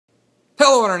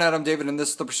Hello Internet, I'm David and this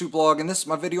is the Pursuit Blog, and this is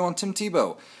my video on Tim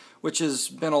Tebow, which has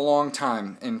been a long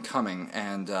time in coming,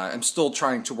 and I'm still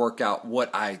trying to work out what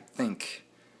I think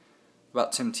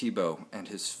about Tim Tebow and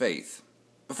his faith.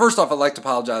 But first off, I'd like to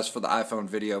apologize for the iPhone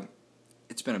video.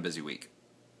 It's been a busy week.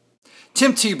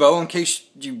 Tim Tebow, in case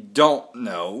you don't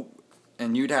know,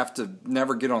 and you'd have to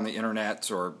never get on the internet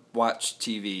or watch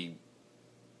TV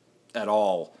at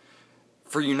all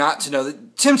for you not to know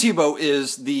that Tim Tebow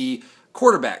is the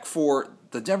quarterback for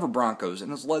the Denver Broncos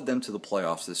and has led them to the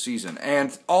playoffs this season.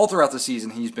 And all throughout the season,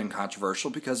 he's been controversial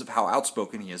because of how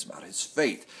outspoken he is about his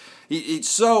faith. He's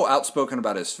so outspoken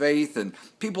about his faith, and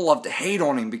people love to hate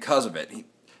on him because of it.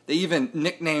 They even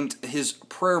nicknamed his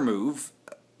prayer move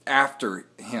after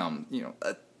him,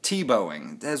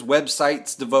 Tebowing. It has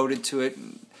websites devoted to it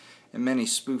and many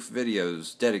spoof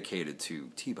videos dedicated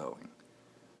to Tebowing.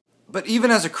 But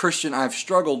even as a Christian, I've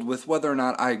struggled with whether or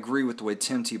not I agree with the way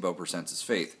Tim Tebow presents his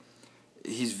faith.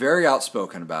 He's very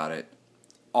outspoken about it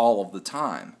all of the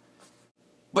time.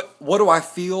 But what do I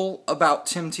feel about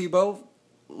Tim Tebow?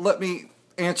 Let me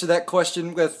answer that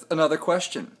question with another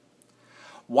question.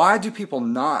 Why do people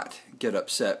not get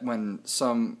upset when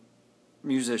some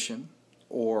musician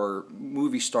or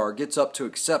movie star gets up to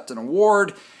accept an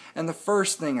award and the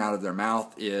first thing out of their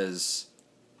mouth is,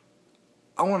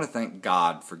 "I want to thank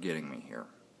God for getting me here"?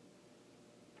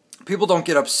 People don't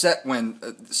get upset when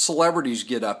celebrities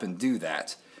get up and do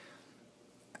that.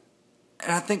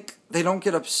 And I think they don't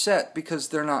get upset because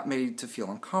they're not made to feel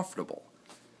uncomfortable.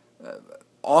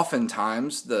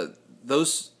 Oftentimes,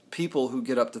 those people who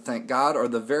get up to thank God are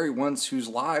the very ones whose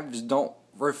lives don't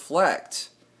reflect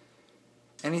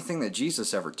anything that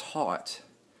Jesus ever taught.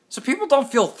 So people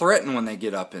don't feel threatened when they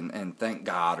get up and thank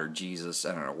God or Jesus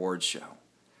at an award show.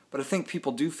 But I think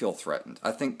people do feel threatened.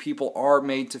 I think people are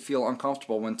made to feel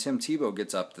uncomfortable when Tim Tebow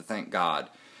gets up to thank God,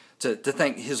 to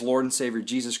thank his Lord and Savior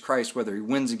Jesus Christ, whether he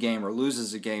wins a game or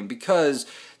loses a game, because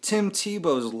Tim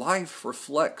Tebow's life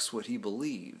reflects what he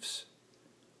believes.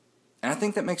 And I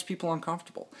think that makes people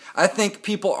uncomfortable. I think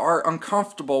people are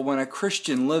uncomfortable when a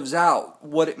Christian lives out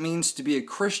what it means to be a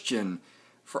Christian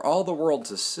for all the world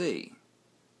to see,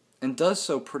 and does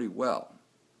so pretty well.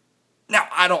 Now,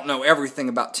 I don't know everything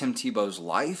about Tim Tebow's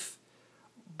life,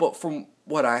 but from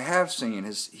what I have seen,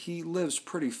 he lives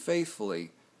pretty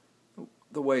faithfully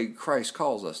the way Christ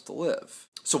calls us to live.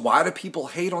 So why do people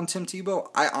hate on Tim Tebow?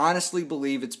 I honestly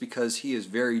believe it's because he is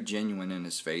very genuine in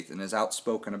his faith and is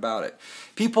outspoken about it.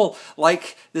 People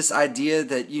like this idea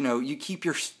that, you keep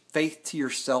your faith to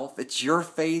yourself. It's your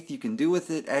faith. You can do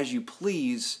with it as you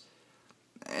please.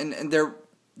 And they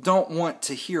don't want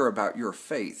to hear about your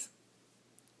faith.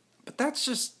 But that's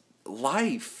just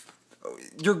life.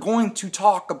 You're going to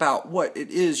talk about what it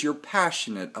is you're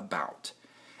passionate about.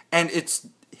 And it's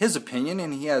his opinion,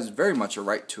 and he has very much a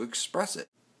right to express it.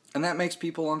 And that makes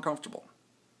people uncomfortable.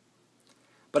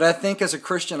 But I think as a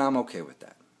Christian, I'm okay with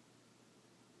that.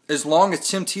 As long as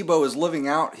Tim Tebow is living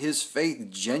out his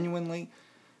faith genuinely,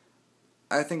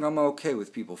 I think I'm okay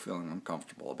with people feeling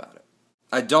uncomfortable about it.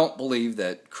 I don't believe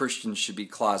that Christians should be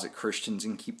closet Christians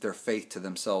and keep their faith to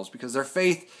themselves, because our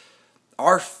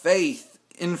faith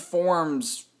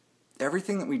informs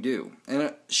everything that we do, and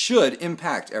it should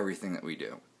impact everything that we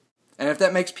do. And if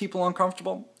that makes people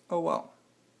uncomfortable, oh well.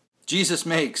 Jesus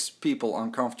makes people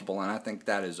uncomfortable, and I think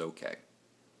that is okay.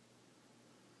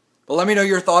 But let me know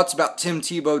your thoughts about Tim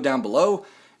Tebow down below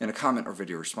in a comment or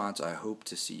video response. I hope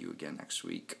to see you again next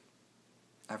week.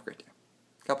 Have a great day.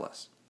 God bless.